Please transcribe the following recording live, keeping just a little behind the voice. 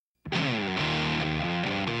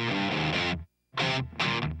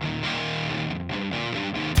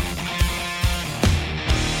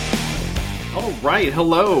All right,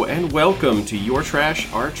 hello, and welcome to Your Trash,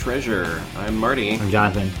 Our Treasure. I'm Marty. I'm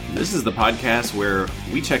Jonathan. This is the podcast where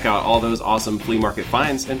we check out all those awesome flea market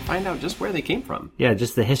finds and find out just where they came from. Yeah,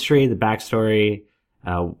 just the history, the backstory,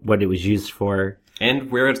 what it was used for.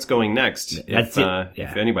 And where it's going next,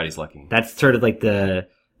 if anybody's lucky. That's sort of like the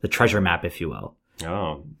treasure map, if you will.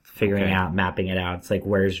 Oh. Figuring out, mapping it out. It's like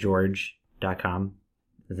where'sgeorge.com.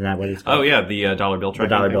 Isn't that what it's called? Oh, yeah, the dollar bill tracker.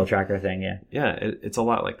 The dollar bill tracker thing, yeah. Yeah, it's a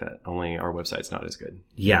lot like that, only our website's not as good.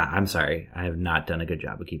 Yeah, I'm sorry. I have not done a good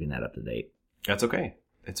job of keeping that up to date. That's okay.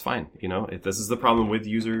 It's fine. You know, this is the problem with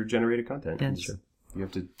user-generated content. Yeah, that's true. You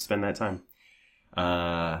have to spend that time.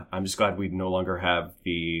 I'm just glad we no longer have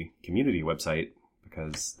the community website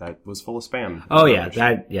because that was full of spam. Oh, yeah.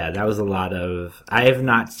 That was a lot of... I have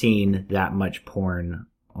not seen that much porn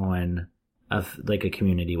on a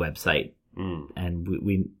community website. Mm. And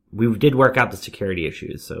we did work out the security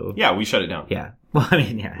issues, so... Yeah, we shut it down. Yeah. Well, I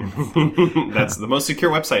mean, yeah. That's the most secure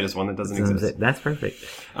website is one that doesn't exist. That's perfect.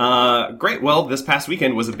 Great. Well, this past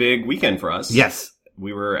weekend was a big weekend for us. Yes.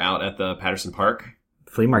 We were out at the Patterson Park.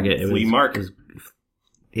 Flea market. It was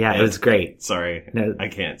great. Sorry. No, I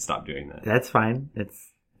can't stop doing that. That's fine.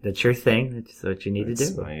 That's your thing. That's what you need to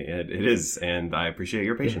do. It is, and I appreciate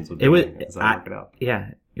your patience with it as I work it out.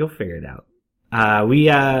 Yeah, you'll figure it out. We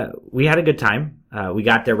had a good time. We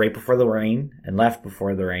got there right before the rain and left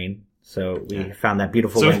before the rain. So we found that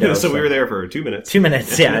beautiful window. So we were there for 2 minutes. 2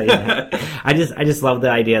 minutes, yeah. I just love the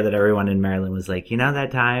idea that everyone in Maryland was like, you know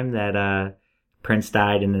that time that, Prince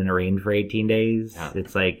died and then it rained for 18 days? Yeah.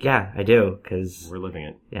 It's like, yeah, I do, cause we're living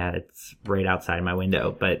it. Yeah, it's right outside my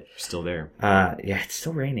window, but. Still there. Yeah, it's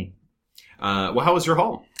still raining. Well, how was your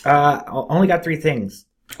haul? Only got 3 things.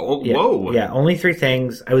 Oh, yeah, whoa. Yeah, only 3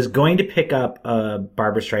 things. I was going to pick up a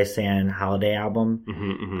Barbra Streisand holiday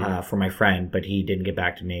album for my friend, but he didn't get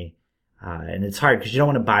back to me. And it's hard because you don't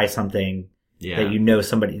want to buy something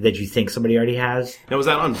that that you think somebody already has. Now, was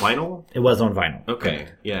that on vinyl? It was on vinyl. Okay,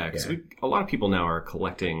 yeah, because a lot of people now are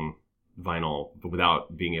collecting vinyl but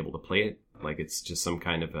without being able to play it. Like it's just some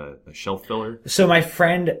kind of a shelf filler. So my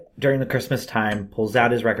friend, during the Christmas time, pulls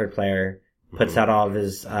out his record player, puts out all of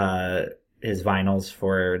his vinyls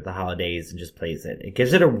for the holidays and just plays it. It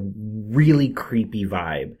gives it a really creepy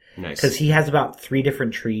vibe. Nice. Because he has about 3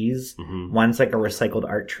 different trees. Mm-hmm. One's like a recycled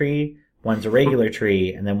art tree, one's a regular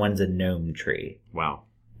tree, and then one's a gnome tree. Wow.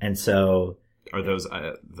 And so... Are those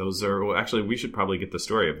well, actually, we should probably get the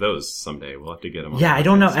story of those someday. We'll have to get them. Yeah, I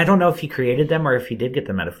don't know. I don't know if he created them or if he did get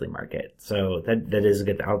them at a flea market. So that is a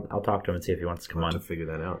good... I'll talk to him and see if he wants to come on. To figure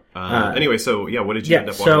that out. Anyway, so yeah, what did you end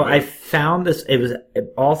up walking so with? I found this...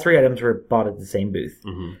 all 3 items were bought at the same booth.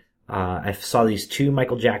 Mm-hmm. I saw these 2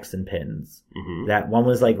 Michael Jackson pins. Mm-hmm. That one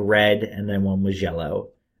was like red and then one was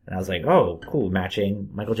yellow. And I was like, oh, cool, matching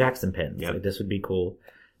Michael Jackson pins. Yep. Like, this would be cool.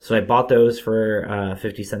 So I bought those for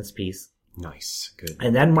 50 cents a piece. Nice. Good.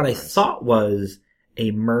 And then what I thought was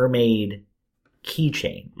a mermaid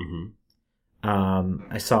keychain. Mm-hmm.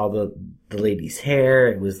 I saw the lady's hair.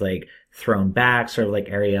 It was like thrown back, sort of like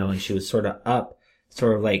Ariel, and she was sort of up,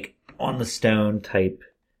 sort of like on the stone type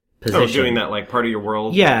position. Oh, doing that like part of your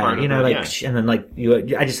world? Yeah, and then like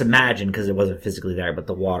I just imagined, because it wasn't physically there, but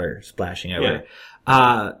the water splashing over. Yeah.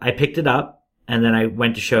 I picked it up, and then I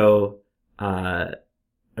went to show, I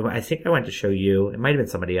think I went to show you. It might have been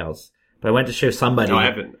somebody else. But I went to show somebody. No,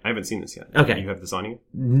 I haven't seen this yet. Okay. You have this on you?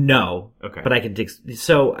 No. Okay. But I can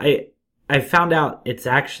so I found out it's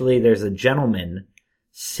actually, there's a gentleman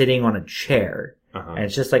sitting on a chair. Uh-huh. And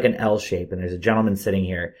it's just like an L shape, and there's a gentleman sitting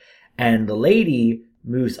here. And the lady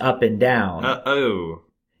moves up and down. Oh.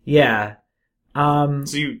 Yeah. So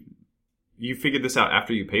you figured this out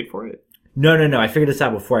after you paid for it? No. I figured this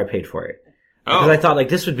out before I paid for it. Because I thought, like,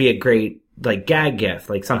 this would be a great, like, gag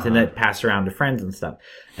gift, like something that passed around to friends and stuff.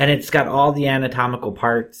 And it's got all the anatomical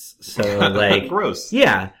parts, so, like... Gross.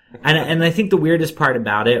 Yeah. And I think the weirdest part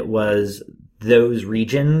about it was those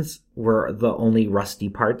regions were the only rusty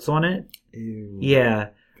parts on it. Ew. Yeah.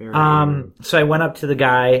 So I went up to the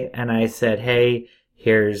guy and I said, hey,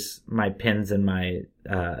 here's my pins and my,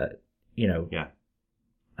 keychain.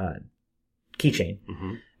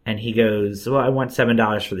 Mm-hmm. And he goes, well, I want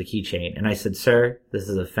 $7 for the keychain. And I said, sir, this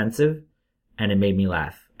is offensive. And it made me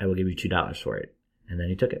laugh. I will give you $2 for it. And then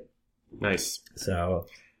he took it. Nice. So.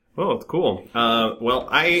 Oh, cool. Well,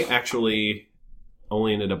 I actually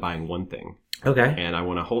only ended up buying one thing. Okay. And I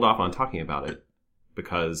want to hold off on talking about it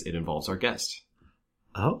because it involves our guest.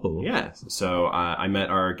 Oh. Yeah. So I met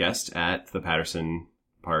our guest at the Patterson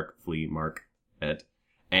Park Flea Market.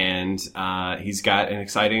 And he's got an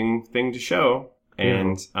exciting thing to show.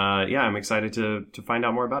 And, I'm excited to find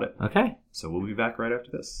out more about it. Okay. So we'll be back right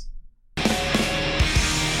after this.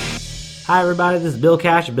 Hi everybody, this is Bill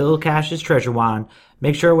Cash at Bill Cash's Treasure Wand.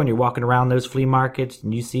 Make sure when you're walking around those flea markets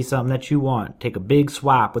and you see something that you want, take a big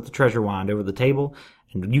swipe with the treasure wand over the table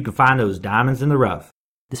and you can find those diamonds in the rough.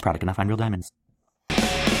 This product cannot find real diamonds.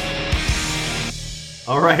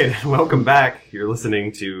 All right, welcome back. You're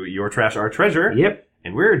listening to Your Trash, Our Treasure. Yep.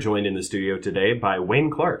 And we're joined in the studio today by Wayne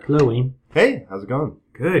Clark. Hello, Wayne. Hey, how's it going?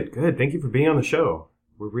 Good, good. Thank you for being on the show.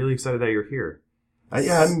 We're really excited that you're here. I've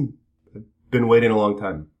been waiting a long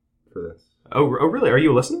time for this. Oh, really? Are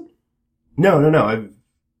you a listener? No.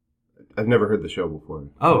 I've never heard the show before.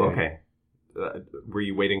 Oh, okay. Were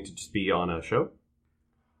you waiting to just be on a show?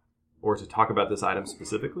 Or to talk about this item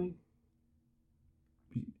specifically?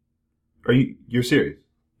 You're serious?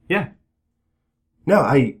 Yeah. No,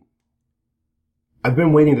 I've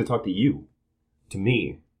been waiting to talk to you. To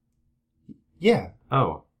me? Yeah.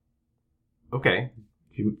 Oh. Okay.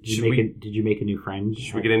 Did you make a new friend?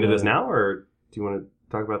 Should we get into this now, or do you want to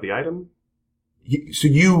talk about the item? So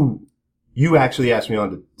you actually asked me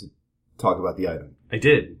on to talk about the item. I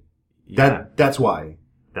did. Yeah. That's why.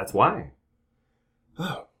 That's why.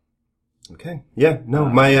 Oh. Okay. Yeah. No.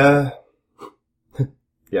 My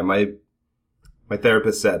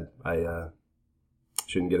therapist said I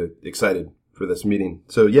shouldn't get excited for this meeting.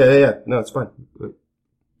 So yeah. No, it's fine.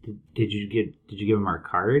 Did you give him our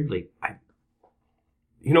card?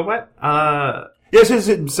 You know what? Yes,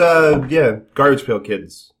 it's Garbage Pail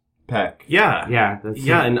Kids pack. Yeah. That's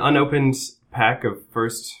an unopened pack of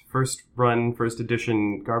first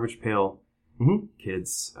edition Garbage Pail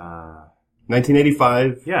Kids.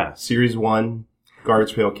 1985. Yeah. Series 1.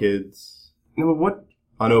 Garbage Pail Kids. No, what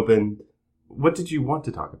Unopened. What did you want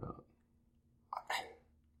to talk about?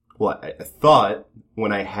 Well, I thought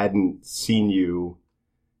when I hadn't seen you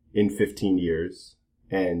in 15 years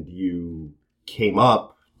and you came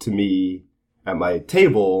up to me at my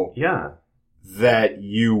table, Yeah. that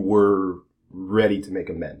you were ready to make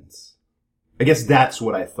amends. I guess that's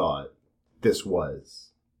what I thought this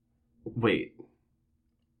was. Wait.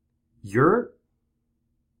 You're...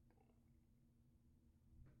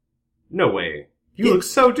 No way. You look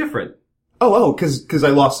so different. Oh, cause I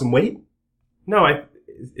lost some weight? No,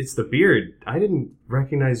 it's the beard. I didn't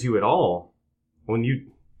recognize you at all. When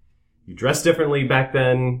you dressed differently back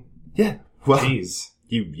then. Yeah. Well, Jeez.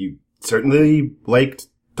 You certainly liked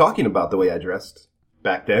talking about the way I dressed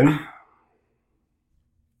back then.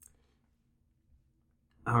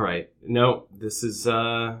 All right. No, this is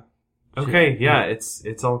okay. Yeah,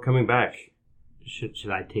 it's all coming back. Should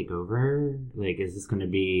I take over? Is this going to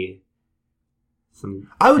be some?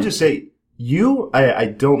 I would just say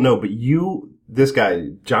I don't know, but this guy,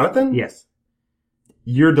 Jonathan? Yes.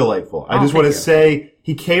 You're delightful. I just want to say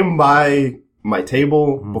he came by my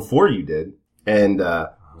table before you did, and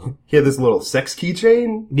he had this little sex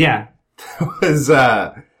keychain. Yeah.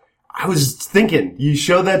 I was thinking, you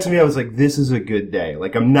showed that to me, I was like, this is a good day.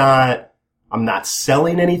 I'm not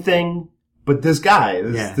selling anything, but this guy,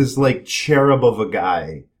 this like cherub of a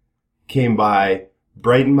guy came by,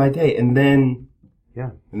 brightened my day, and then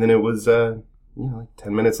it was, 10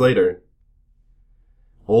 minutes later,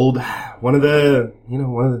 one of the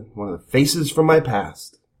faces from my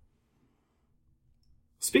past.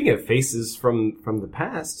 Speaking of faces from the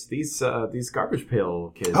past, these Garbage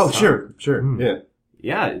Pail Kids. Oh, sure. Yeah.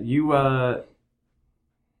 Yeah, you, how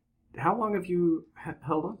long have you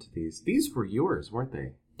held on to these? These were yours, weren't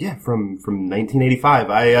they? Yeah, from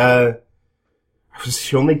 1985. I was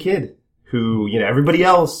the only kid who, everybody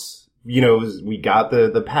else, we got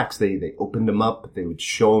the packs. They opened them up. They would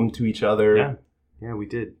show them to each other. Yeah, we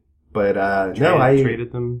did. But, I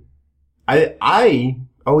traded them. I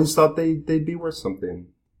always thought they'd be worth something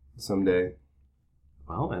someday.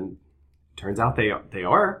 Well, and turns out they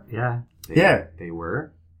are. Yeah. They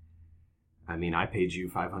were. I mean, I paid you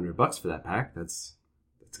 $500 for that pack. It's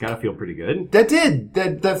got to feel pretty good.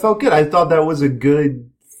 That felt good. I thought that was a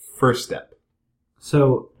good first step.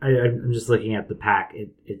 So I'm just looking at the pack.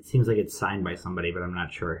 It seems like it's signed by somebody, but I'm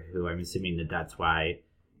not sure who. I'm assuming that's why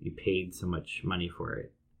you paid so much money for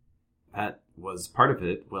it. That was part of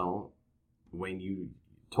it. Well, Wayne, you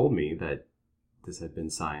told me that this had been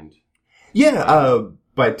signed. Yeah,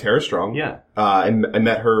 by Tara Strong. Yeah. I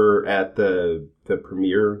met her at the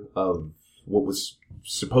premiere of what was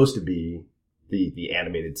supposed to be the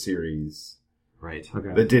animated series. Right.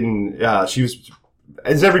 Okay. That didn't, she was,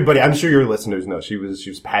 as everybody, I'm sure your listeners know, she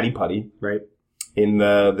was Patty Putty. Right. In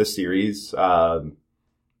the series.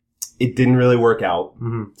 It didn't really work out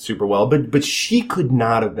super well, but she could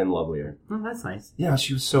not have been lovelier. Oh, that's nice. Yeah,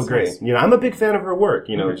 she was so That's great. nice. I'm a big fan of her work,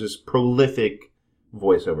 just prolific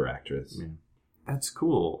voiceover actress. Yeah. That's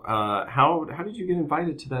cool. How did you get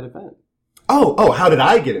invited to that event? Oh, how did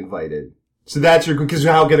I get invited? So that's because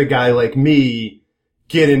how could a guy like me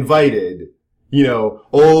get invited? You know,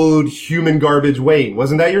 old human garbage Wayne.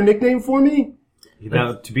 Wasn't that your nickname for me?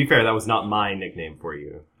 Now, to be fair, that was not my nickname for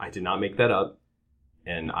you. I did not make that up.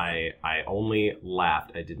 And I only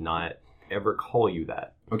laughed. I did not ever call you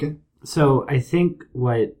that. Okay. So I think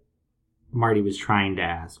what Marty was trying to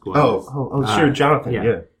ask was... Sure, Jonathan,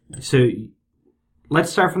 yeah. So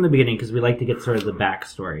let's start from the beginning because we like to get sort of the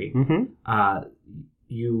backstory. Mm-hmm.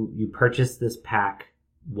 You purchased this pack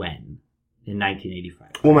when? In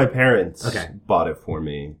 1985. Well, my parents Okay. bought it for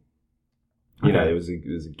me. You know, it was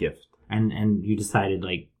a gift. And you decided,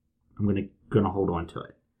 like, I'm gonna hold on to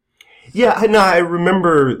it. Yeah, I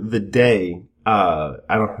remember the day. I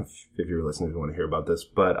don't know if your listeners want to hear about this,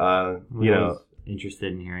 but you know,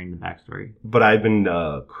 interested in hearing the backstory. But I've been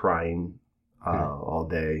crying all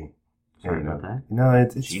day. Sorry about that. No,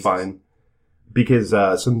 it's fine because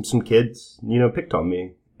some kids, you know, picked on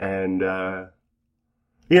me, and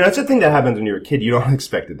you know, that's the thing that happens when you're a kid. You don't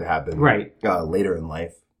expect it to happen, right? Later in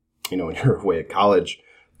life, you know, when you're away at college.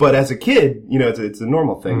 But as a kid, you know, it's a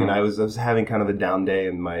normal thing. Mm-hmm. And I was having kind of a down day,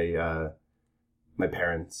 and my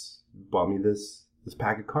parents bought me this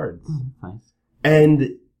pack of cards. Nice.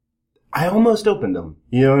 And I almost opened them.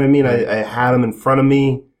 You know what I mean? I had them in front of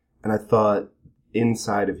me, and I thought,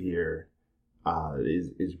 inside of here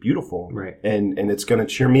is beautiful, right? And it's gonna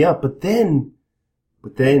cheer me up. But then,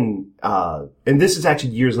 and this is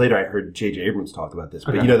actually years later. I heard J.J. Abrams talk about this,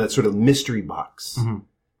 but you know, that sort of mystery box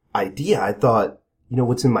idea. I thought, you know,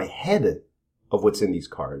 what's in my head of what's in these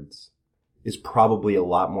cards is probably a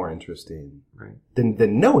lot more interesting, right?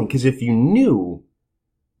 Than knowing, because if you knew,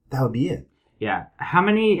 that would be it. Yeah. How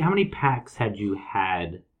many packs had you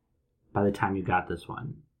had by the time you got this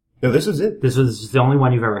one? No, this was it. This was the only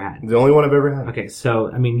one you've ever had. The only one I've ever had. Okay, so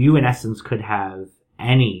I mean, you in essence could have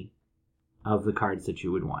any of the cards that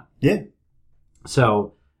you would want. Yeah.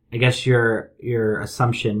 So I guess your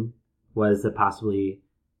assumption was that possibly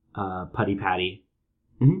Putty Patty.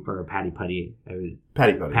 Mm-hmm. Or Patty Putty.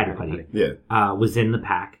 Patty Putty. Yeah. Was in the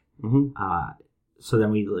pack. Mm-hmm. So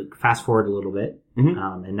then we fast forward a little bit.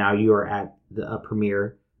 Mm-hmm. And now you are at a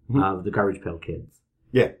premiere of the Garbage Pail Kids.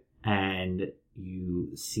 Yeah. And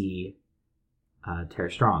you see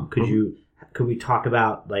Tara Strong. Could we talk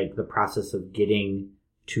about the process of getting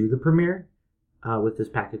to the premiere with this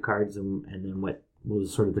pack of cards and then what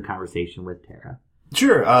was sort of the conversation with Tara?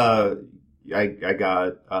 Sure. I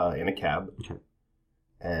got in a cab. Okay.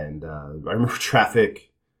 And I remember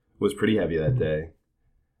traffic was pretty heavy that day.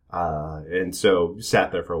 And so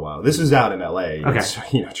sat there for a while. This was out in LA. Okay. So,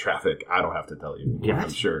 you know, traffic, I don't have to tell you. Yeah.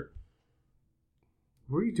 I'm sure.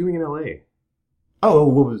 What were you doing in LA? Oh,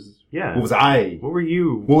 what was I? What were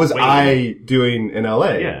you? What was I doing in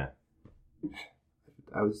LA? Yeah.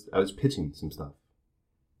 I was pitching some stuff.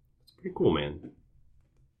 It's pretty cool, man.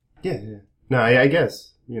 Yeah. No, I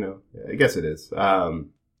guess, you know, I guess it is.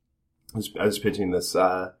 I was pitching this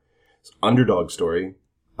underdog story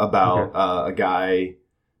about a guy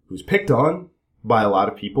who's picked on by a lot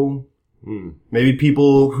of people. Maybe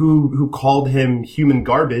people who called him human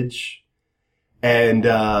garbage, and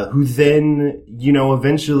who then, you know,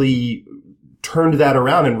 eventually turned that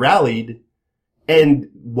around and rallied. And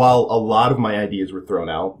while a lot of my ideas were thrown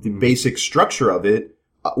out, the basic structure of it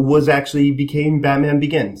became Batman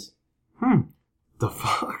Begins. The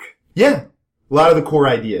fuck? Yeah. A lot of the core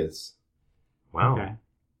ideas. Wow. Okay.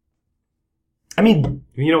 I mean,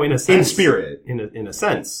 you know, in a sense, in spirit, in a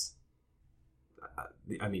sense,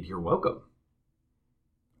 I mean, you're welcome.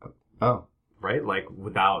 Oh, right. Like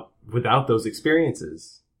without those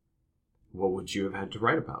experiences, what would you have had to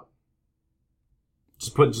write about?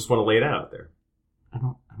 Just want to lay it out there. I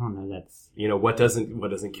don't know. That's, you know, what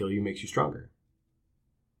doesn't kill you makes you stronger.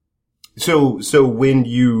 So when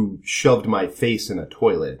you shoved my face in a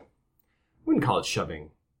toilet, I wouldn't call it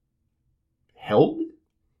shoving. Held?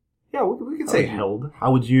 Yeah, we could say held.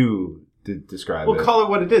 How would you describe it? We'll call it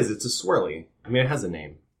what it is. It's a swirly. I mean, it has a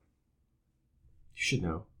name. You should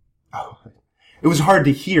know. Oh, it was hard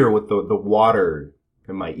to hear with the water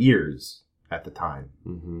in my ears at the time.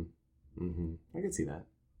 I can see that.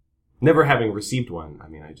 Never having received one, I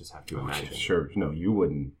mean, I just have to imagine. Sure. No, you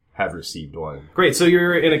wouldn't have received one. Great. So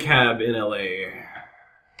you're in a cab in LA.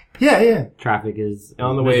 Yeah. Traffic is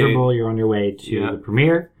on the miserable. way. You're on your way to the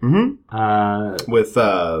premiere. With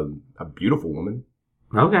a beautiful woman.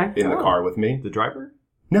 Okay. In the car with me. The driver?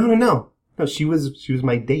 No. No, she was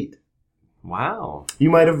my date. Wow. You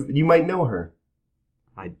might know her.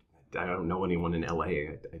 I don't know anyone in LA.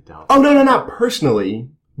 I doubt. Oh, no, not personally.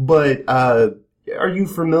 But, are you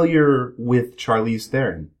familiar with Charlize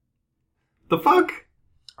Theron? The fuck?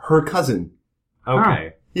 Her cousin.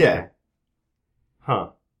 Okay. Yeah. Huh.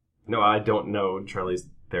 No, I don't know Charlize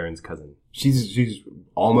Theron's cousin. She's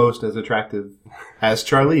almost as attractive as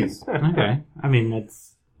Charlize. Okay. I mean,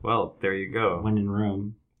 that's... Well, there you go. When in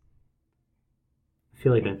Rome. I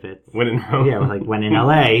feel like that fits. When in Rome. Yeah, like when in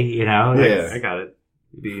LA, you know. Yeah. I got it.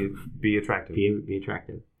 Be attractive. Be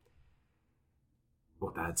attractive.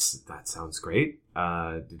 Well, that sounds great.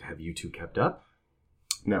 Have you two kept up?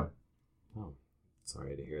 No. Oh,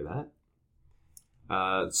 sorry to hear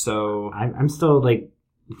that. So I'm still like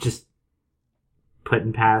just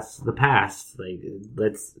putting past the past.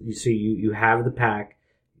 Like so you have the pack.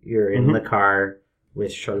 You're in the car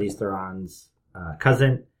with Charlize Theron's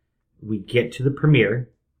cousin. We get to the premiere.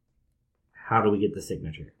 How do we get the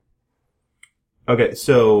signature? Okay,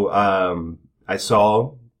 so I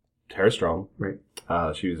saw Tara Strong. Right.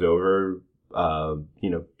 She was over,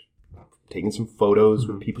 taking some photos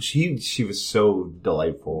with people. She was so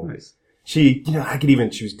delightful. Nice. She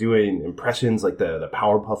was doing impressions like the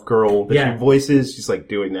Powerpuff Girl that she voices. She's like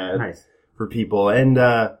doing that for people. And,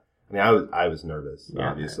 I was nervous,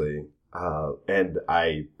 obviously. And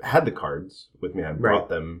I had the cards with me. I brought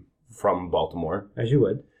them from Baltimore. As you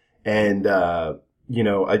would. And, I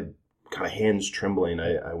kind of hands trembling,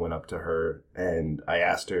 I went up to her and I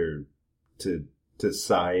asked her to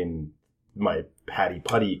sign my Patty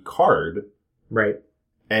Putty card. Right.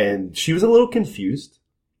 And she was a little confused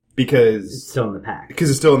because it's still in the pack. Because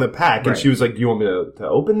it's still in the pack. Right. And she was like, do you want me to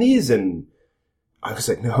open these? And I was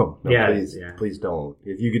like, no, please don't.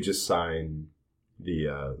 If you could just sign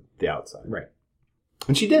the outside. Right.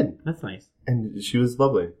 And she did. That's nice. And she was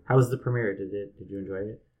lovely. How was the premiere? Did you enjoy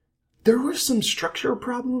it? There were some structure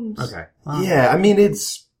problems. Okay. Yeah, I mean,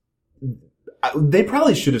 they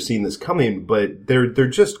probably should have seen this coming, but they're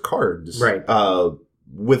just cards. Right.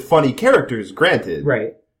 With funny characters, granted.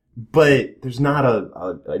 Right. But there's not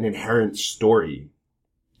an inherent story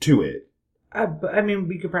to it. But, I mean,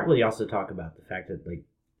 we could probably also talk about the fact that, like,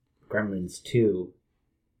 Gremlins 2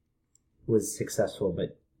 was successful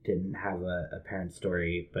but didn't have a apparent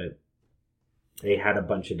story, but they had a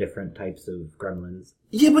bunch of different types of gremlins.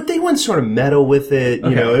 Yeah, but they went sort of meta with it.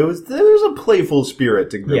 You know, there was a playful spirit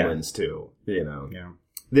to Gremlins too. You know,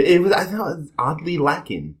 I thought it was oddly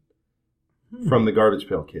lacking from the Garbage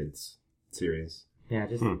Pail Kids series. Yeah,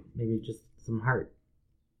 maybe just some heart.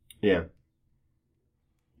 Yeah.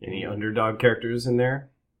 Any underdog characters in there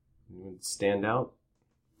would stand out?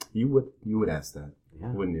 You would ask that,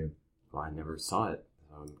 wouldn't you? Well, I never saw it.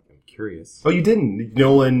 I'm curious. Oh, you didn't?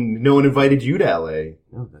 No one invited you to LA.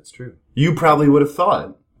 No, that's true. You probably would have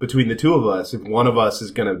thought, between the two of us, if one of us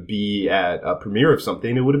is going to be at a premiere of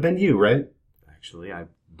something, it would have been you, right? Actually, I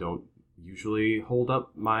don't usually hold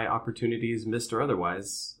up my opportunities, missed or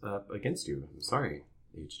otherwise, against you. I'm sorry,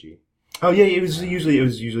 HG. Oh yeah, it was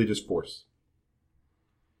usually just force.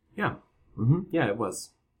 Yeah. Mm-hmm. Yeah, it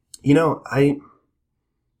was. You know, I've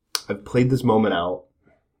played this moment out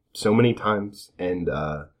so many times, and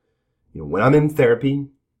when I'm in therapy,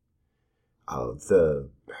 the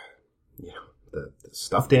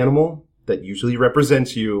stuffed animal that usually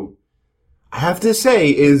represents you, I have to say,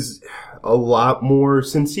 is a lot more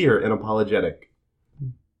sincere and apologetic.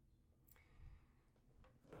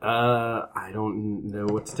 I don't know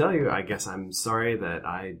what to tell you. I guess I'm sorry that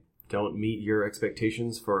I don't meet your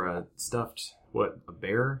expectations for a stuffed, a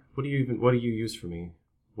bear? What do you use for me?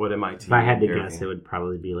 What am I to If I had to guess, it would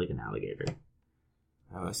probably be like an alligator.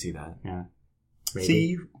 Oh, I see that. Yeah. Maybe.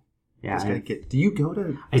 See, yeah. do you go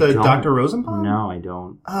to don't. Dr. Rosenbaum? No, I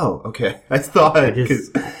don't. Oh, okay. I thought,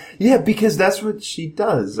 because that's what she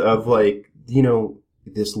does, of like,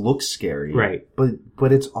 this looks scary. Right.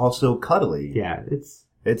 But it's also cuddly. Yeah,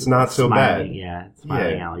 it's not so smiling, bad. Yeah,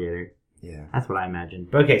 smiling alligator. Yeah. That's what I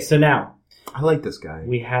imagined. Okay, so now. I like this guy.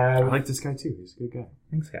 I like this guy too. He's a good guy.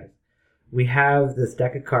 Thanks, guys. We have this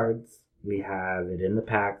deck of cards. We have it in the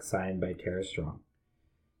pack, signed by Tara Strong.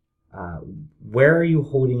 Where are you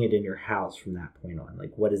holding it in your house from that point on?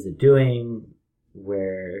 Like, what is it doing?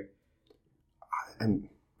 Where? I'm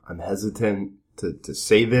hesitant to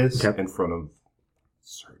say this in front of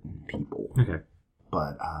certain people. Okay.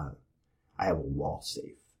 But I have a wall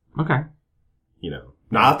safe. Okay.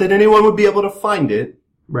 Not that anyone would be able to find it.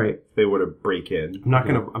 Right. If they were to break in. I'm not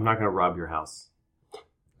gonna rob your house.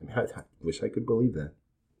 I wish I could believe that.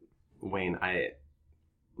 Wayne,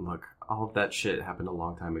 look, all of that shit happened a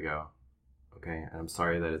long time ago. Okay? And I'm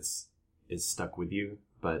sorry that it's stuck with you,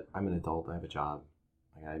 but I'm an adult, I have a job.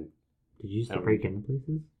 Did you used to break into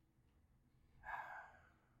places?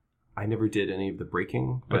 I never did any of the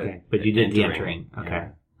breaking, but you did the entering. Okay. Yeah.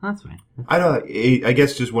 That's fine. I don't. I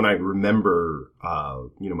guess just when I remember,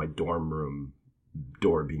 my dorm room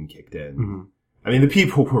door being kicked in. Mm-hmm. I mean, the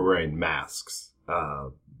people were wearing masks.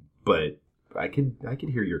 But I could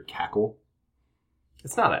hear your cackle.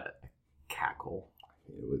 It's not a cackle.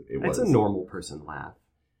 It's a normal person laugh.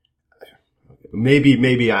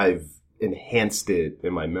 Maybe I've enhanced it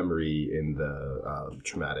in my memory in the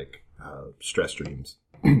traumatic stress dreams.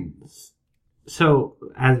 So,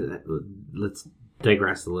 let's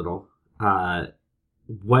digress a little.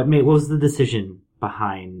 What was the decision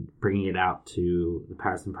behind bringing it out to the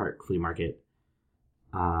Patterson Park Flea Market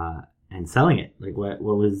and selling it? Like, what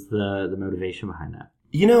was the motivation behind that?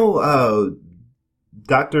 You know,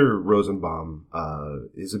 Dr. Rosenbaum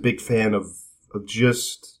is a big fan of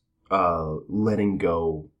just letting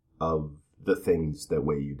go of the things that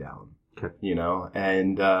weigh you down. Okay. You know,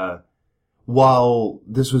 and while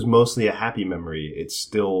this was mostly a happy memory, it's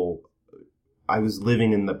still, I was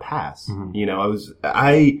living in the past. Mm-hmm. You know,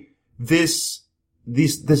 this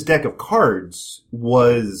deck of cards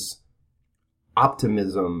was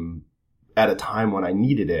optimism at a time when I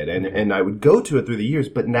needed it, and I would go to it through the years,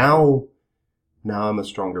 but now I'm a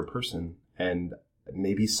stronger person, and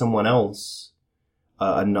maybe someone else,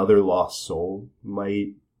 another lost soul,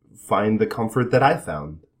 might find the comfort that I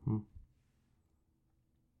found.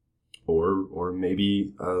 Or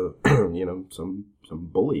maybe, you know, some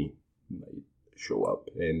bully might show up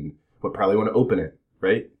and would probably want to open it,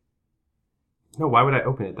 right? No, why would I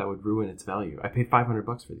open it? That would ruin its value. I paid $500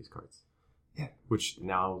 for these cards. Yeah. Which,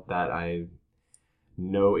 now that I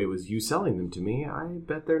know it was you selling them to me, I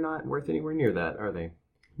bet they're not worth anywhere near that, are they?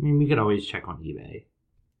 I mean, we could always check on eBay.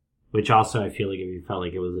 Which also, I feel like if you felt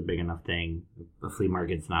like it was a big enough thing, the flea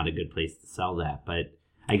market's not a good place to sell that. But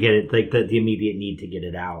I get it, like the immediate need to get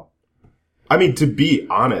it out. I mean, to be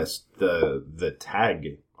honest, the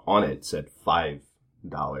tag on it said $5.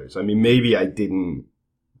 I mean, maybe I didn't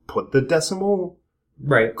put the decimal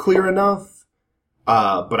right clear enough,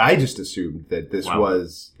 but I just assumed that this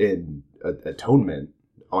was an atonement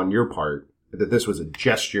on your part, that this was a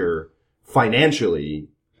gesture financially,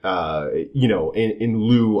 you know, in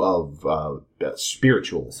lieu of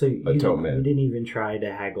spiritual atonement. You didn't even try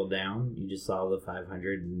to haggle down. You just saw the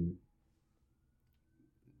 500 and.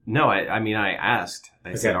 No, I mean, I asked.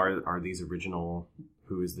 I said, are these original?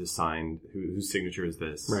 Who is this signed? Whose signature is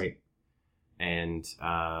this? Right. And,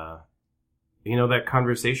 you know, that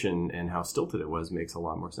conversation and how stilted it was makes a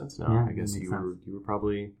lot more sense now. Yeah, I guess you were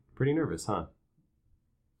probably pretty nervous, huh?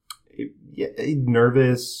 Yeah,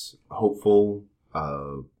 nervous, hopeful, you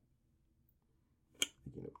know,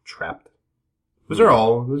 trapped. Those are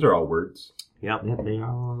all words. Yeah, they are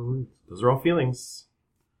all words. Those are all feelings.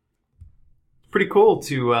 Pretty cool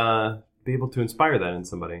to be able to inspire that in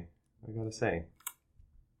somebody, I gotta say.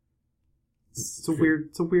 It's a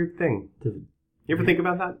weird thing. You ever think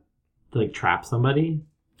about that? To like trap somebody?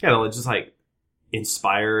 Yeah, to just like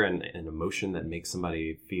inspire an emotion that makes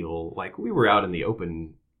somebody feel like we were out in the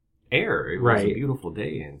open air. It was a beautiful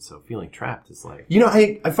day, and so feeling trapped is like, you know,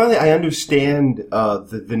 I finally understand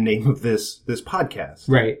the name of this podcast,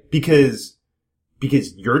 right? Because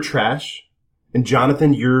you're trash. And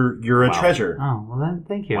Jonathan, you're a treasure. Oh, well then,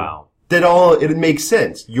 thank you. Wow. It makes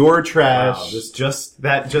sense. You're trash.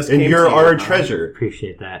 Wow, and you're our treasure.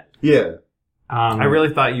 Appreciate that. Yeah. I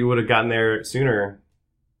really thought you would have gotten there sooner.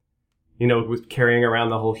 You know, with carrying around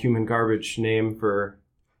the whole human garbage name for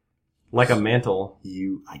like a mantle.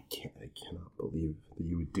 I cannot believe that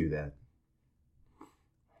you would do that.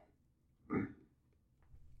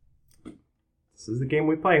 This is the game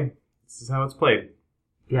we play. This is how it's played.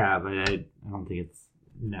 Yeah, but I don't think it's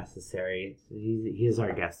necessary. He is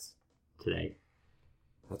our guest today.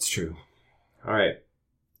 That's true. All right.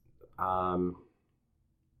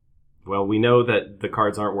 Well, we know that the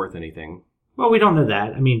cards aren't worth anything. Well, we don't know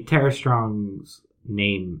that. I mean, Tara Strong's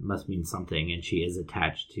name must mean something, and she is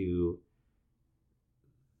attached to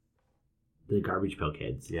the Garbage Pail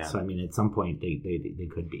Kids. Yeah. So, I mean, at some point, they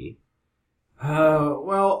could be.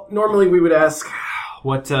 Well, normally we would ask,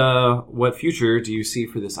 what future do you see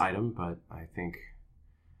for this item? But I think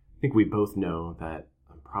we both know that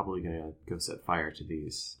I'm probably going to go set fire to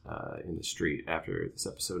these in the street after this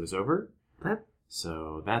episode is over.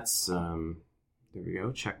 So that's there we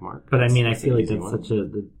go, check mark. But I mean, I feel like that's such a.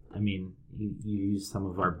 I mean, you use some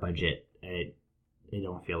of our budget. I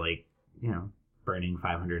don't feel like, you know, burning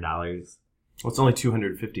 $500. Well, it's only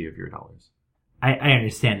 $250 of your dollars. I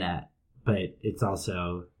understand that, but it's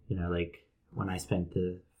also, you know, like when I spent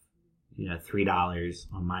the, you know, $3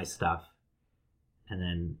 on my stuff, and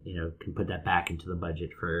then, you know, can put that back into the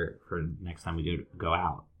budget for next time we go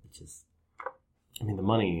out. It's just, I mean, the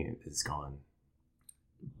money is gone.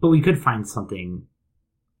 But we could find something,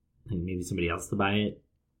 like maybe somebody else to buy it.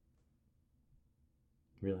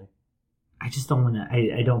 Really? I just don't want to.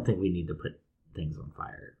 I don't think we need to put things on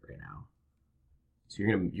fire right now. So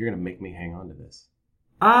you're gonna make me hang on to this.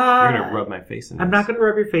 You're gonna rub my face in it. I'm not gonna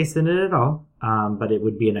rub your face in it at all. But it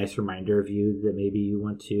would be a nice reminder of you that maybe you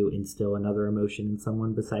want to instill another emotion in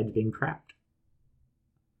someone besides being trapped.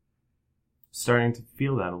 Starting to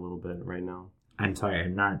feel that a little bit right now. I'm sorry,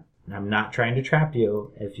 I'm not trying to trap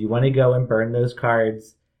you. If you want to go and burn those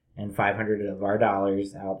cards and 500 of our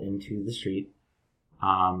dollars out into the street,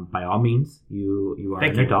 by all means, you are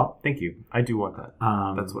an adult. Thank you. I do want that.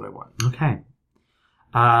 That's what I want. Okay.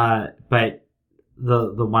 But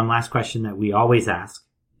the one last question that we always ask,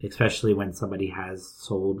 especially when somebody has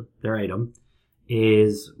sold their item,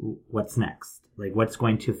 is what's next? Like, what's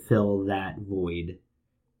going to fill that void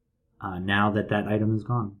now that item is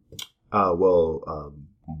gone?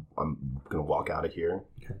 I'm gonna walk out of here,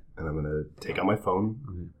 and I'm gonna take out my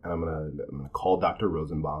phone, and I'm gonna call Dr.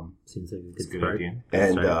 Rosenbaum. Seems like a good idea.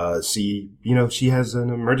 And see, she has an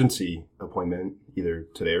emergency appointment either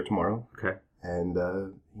today or tomorrow. Okay. And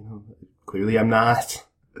clearly I'm not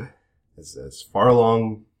as far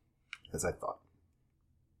along as I thought.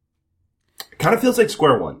 It kind of feels like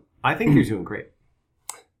square one. I think you're doing great.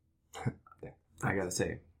 I gotta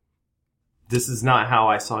say, this is not how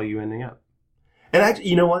I saw you ending up. And actually,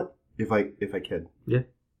 you know what? If I could, yeah,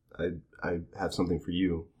 I have something for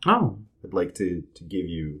you. Oh, I'd like to give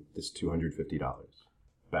you this $250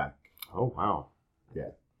 back. Oh wow, yeah.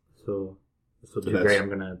 So great. I'm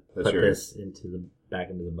gonna put this back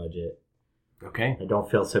into the budget. Okay. I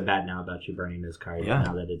don't feel so bad now about you burning those cards. Yeah.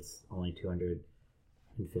 Now that it's only $250.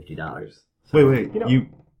 Wait,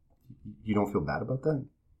 you don't feel bad about that?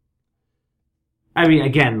 I mean,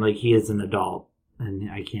 again, like, he is an adult,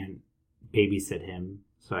 and I can't babysit him,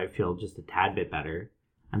 so I feel just a tad bit better.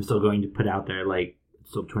 I'm still going to put out there, like,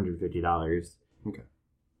 still $250. Okay.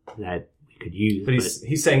 That we could use. But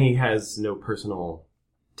he's saying he has no personal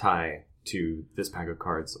tie to this pack of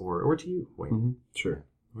cards or to you, Wayne. Mm-hmm. Sure.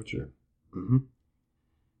 Mm-hmm.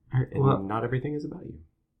 Well, not everything is about you.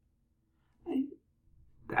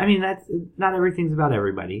 I mean, that's not everything's about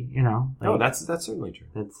everybody, Like, no, that's certainly true.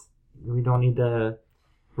 We don't need to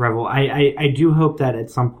revel. I do hope that at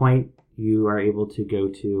some point you are able to go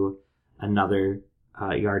to another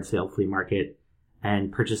yard sale flea market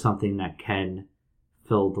and purchase something that can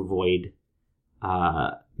fill the void.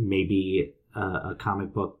 Maybe a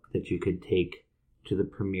comic book that you could take to the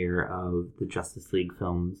premiere of the Justice League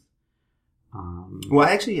films. Well,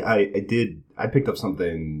 actually, I picked up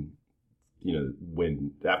something,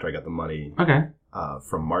 after I got the money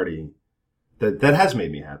from Marty, that has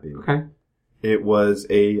made me happy. Okay. It was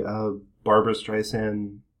a Barbra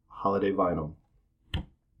Streisand holiday vinyl.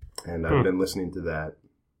 And I've been listening to that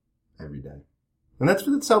every day. And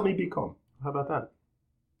that's helped me be calm. How about that?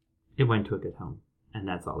 It went to a good home. And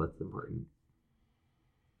that's all that's important.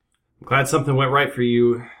 I'm glad something went right for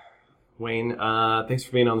you, Wayne. Thanks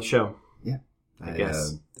for being on the show. Yeah. I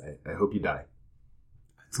guess. I hope you die.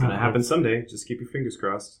 It's going to happen someday. Just keep your fingers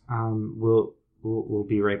crossed. We'll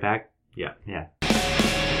be right back. Yeah.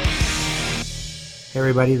 Hey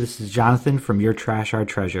everybody, this is Jonathan from Your Trash, Our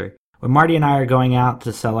Treasure. When Marty and I are going out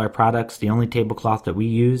to sell our products, the only tablecloth that we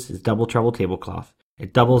use is Double Trouble Tablecloth.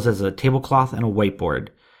 It doubles as a tablecloth and a whiteboard.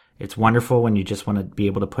 It's wonderful when you just want to be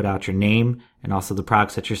able to put out your name and also the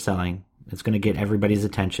products that you're selling. It's going to get everybody's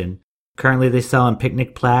attention. Currently they sell in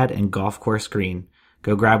picnic plaid and golf course green.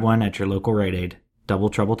 Go grab one at your local Rite Aid. Double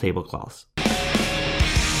Trouble Tablecloths.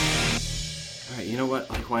 All right, you know what?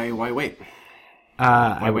 Like, why wait?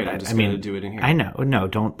 I'm just going to do it in here. I know. No,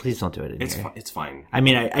 please don't do it in here. It's fine. I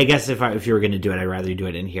mean, I guess if you were going to do it, I'd rather you do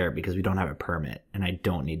it in here because we don't have a permit and I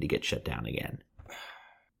don't need to get shut down again.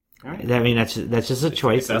 All right. I mean, that's just a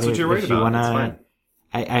choice. If that's what you're worried about, that's fine.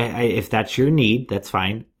 If that's your need, that's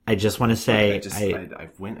fine. I just want to say, I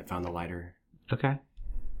found the lighter. Okay.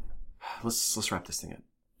 Let's wrap this thing up.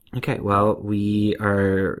 Okay. Well, we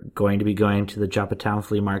are going to be going to the Joppatown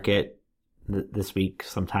Flea Market this week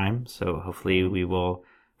sometime, so hopefully we will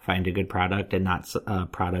find a good product and not a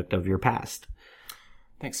product of your past.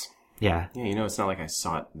 Thanks. Yeah. Yeah, it's not like I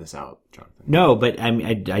sought this out, Jonathan. No, but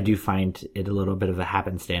I do find it a little bit of a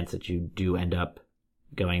happenstance that you do end up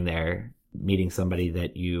going there, meeting somebody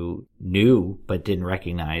that you knew but didn't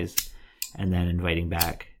recognize, and then inviting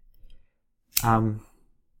back.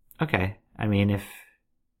 Okay. I mean, if...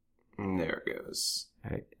 There it goes.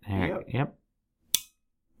 All right. Yep.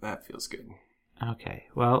 That feels good. Okay.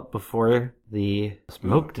 Well, before the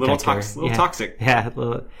smoke detector... Little toxic. Yeah.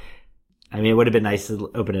 I mean, it would have been nice to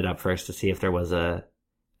open it up first to see if there was a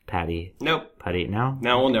patty. Nope. Putty. No?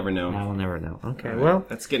 Now we'll never know. Now we'll never know. Okay, right. Well...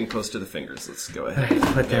 That's getting close to the fingers. Let's go ahead.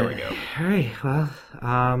 There we go. All right.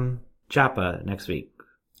 Well, Joppa next week.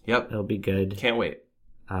 Yep. It'll be good. Can't wait.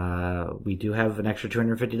 We do have an extra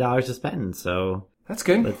 $250 to spend, so that's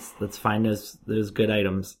good. Let's find those good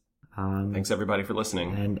items. Thanks everybody for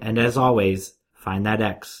listening. And as always, find that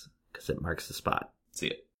X because it marks the spot. See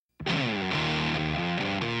it.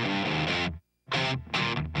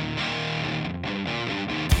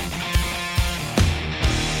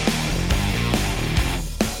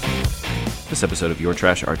 This episode of Your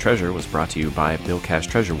Trash, Our Treasure was brought to you by Bill Cash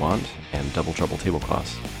Treasure Wand and Double Trouble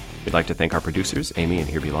Tablecloths. We'd like to thank our producers, Amy and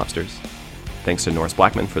Here Be Lobsters. Thanks to Norris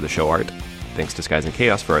Blackman for the show art. Thanks to Skies and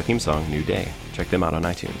Chaos for our theme song, New Day. Check them out on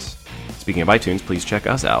iTunes. Speaking of iTunes, please check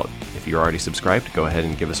us out. If you're already subscribed, go ahead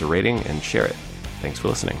and give us a rating and share it. Thanks for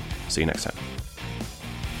listening. See you next time.